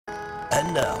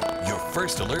And now, your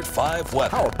first Alert 5 weather.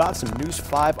 How about some News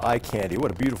 5 eye candy? What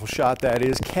a beautiful shot that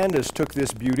is. Candace took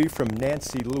this beauty from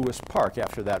Nancy Lewis Park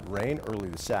after that rain early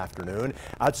this afternoon.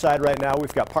 Outside right now,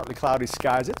 we've got partly cloudy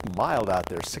skies. It's mild out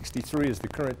there. 63 is the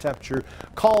current temperature.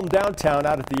 Calm downtown.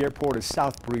 Out at the airport is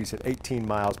south breeze at 18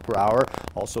 miles per hour.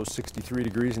 Also 63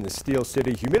 degrees in the Steel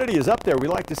City. Humidity is up there. We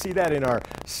like to see that in our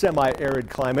semi-arid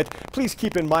climate. Please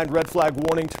keep in mind red flag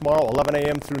warning tomorrow 11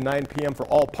 a.m. through 9 p.m. for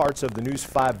all parts of the News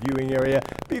 5 viewing area.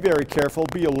 Be very careful,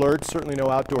 be alert, certainly no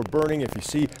outdoor burning. If you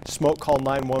see smoke, call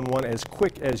 911 as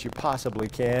quick as you possibly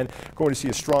can. Going to see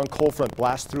a strong cold front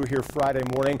blast through here Friday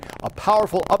morning. A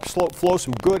powerful upslope flow,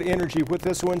 some good energy with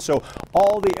this one. So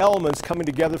all the elements coming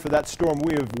together for that storm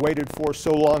we have waited for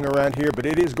so long around here, but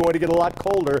it is going to get a lot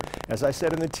colder. As I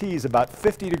said in the tease, about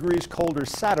 50 degrees colder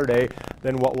Saturday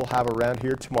than what we'll have around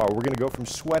here tomorrow. We're going to go from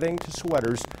sweating to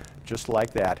sweaters just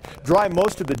like that. Dry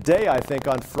most of the day, I think,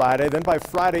 on Friday. Then by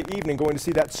Friday evening, going to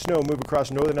see that snow move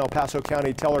across northern El Paso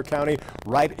County, Teller County,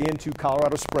 right into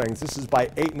Colorado Springs. This is by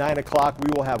 8, 9 o'clock. We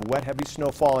will have wet, heavy snow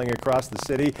falling across the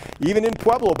city. Even in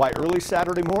Pueblo, by early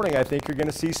Saturday morning, I think you're going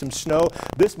to see some snow.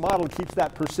 This model keeps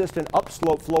that persistent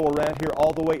upslope flow around here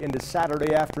all the way into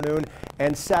Saturday afternoon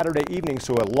and Saturday evening.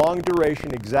 So a long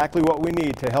duration, exactly what we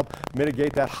need to help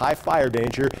mitigate that high fire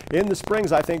danger. In the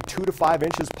Springs, I think 2 to 5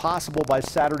 inches possible by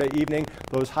Saturday evening.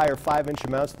 Those higher 5-inch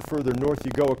amounts the further north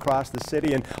you go across the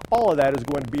city, and all of that is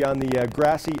going to be on the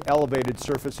grassy elevated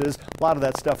surfaces. A lot of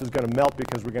that stuff is going to melt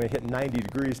because we're going to hit 90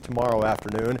 degrees tomorrow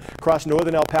afternoon. Across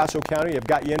northern El Paso County, I've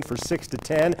got you in for 6 to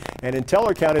 10, and in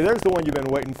Teller County, there's the one you've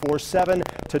been waiting for, 7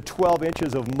 to 12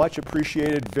 inches of much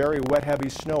appreciated, very wet, heavy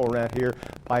snow around here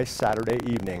by Saturday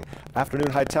evening. Afternoon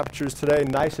high temperatures today,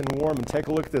 nice and warm, and take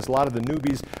a look at this. A lot of the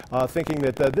newbies thinking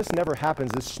that this never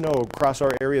happens, this snow across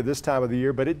our area this time of the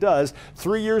year, but it does.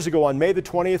 3 years ago on May the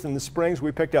 20th in the Springs,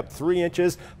 we picked up 3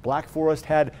 inches. Black Forest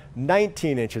had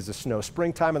 19 inches of snow.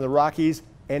 Springtime in the Rockies,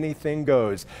 anything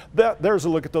goes. There's a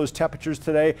look at those temperatures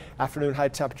today. Afternoon high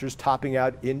temperatures topping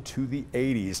out into the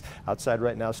 80s. Outside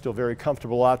right now, still very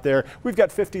comfortable out there. We've got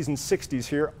 50s and 60s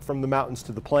here from the mountains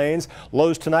to the plains.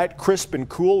 Lows tonight, crisp and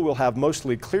cool. We'll have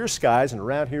mostly clear skies, and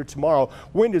around here tomorrow,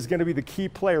 wind is going to be the key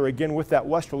player again with that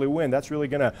westerly wind. That's really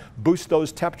going to boost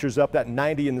those temperatures up. That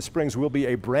 90 in the Springs will be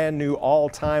a brand new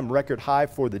all-time record high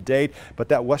for the date, but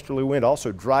that westerly wind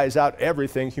also dries out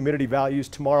everything. Humidity values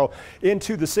tomorrow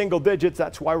into the single digits.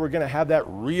 That's why we're going to have that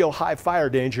real high fire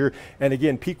danger. And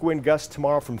again, peak wind gusts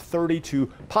tomorrow from 30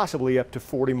 to possibly up to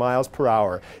 40 miles per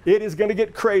hour. It is going to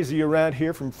get crazy around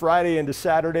here from Friday into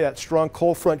Saturday. That strong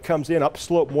cold front comes in,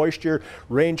 upslope moisture,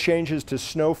 rain changes to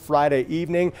snow Friday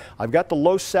evening. I've got the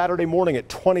low Saturday morning at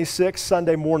 26,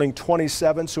 Sunday morning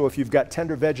 27. So if you've got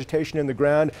tender vegetation in the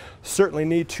ground, certainly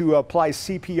need to apply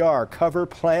CPR, cover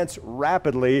plants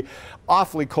rapidly.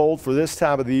 Awfully cold for this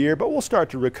time of the year, but we'll start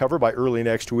to recover by early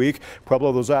next week.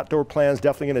 Pueblo, those outdoor plans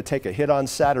definitely going to take a hit on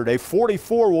Saturday.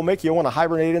 44 will make you want to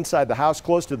hibernate inside the house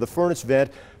close to the furnace vent.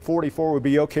 44 would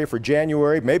be okay for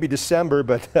January, maybe December,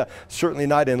 but certainly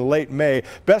not in late May.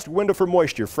 Best window for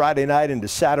moisture Friday night into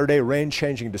Saturday. Rain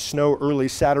changing to snow early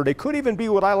Saturday. Could even be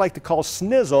what I like to call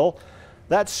snizzle.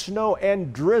 That's snow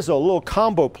and drizzle, a little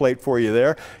combo plate for you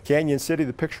there. Canyon City,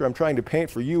 the picture I'm trying to paint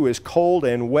for you is cold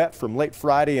and wet from late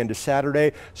Friday into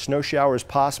Saturday. Snow showers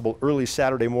possible early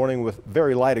Saturday morning with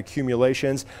very light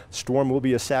accumulations. Storm will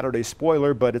be a Saturday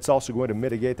spoiler, but it's also going to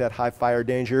mitigate that high fire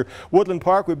danger. Woodland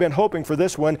Park, we've been hoping for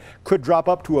this one. Could drop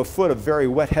up to a foot of very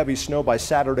wet, heavy snow by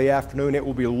Saturday afternoon. It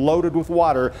will be loaded with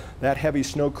water. That heavy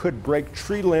snow could break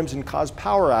tree limbs and cause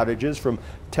power outages from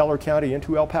Teller County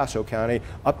into El Paso County.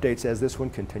 Updates as this one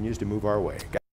continues to move our way.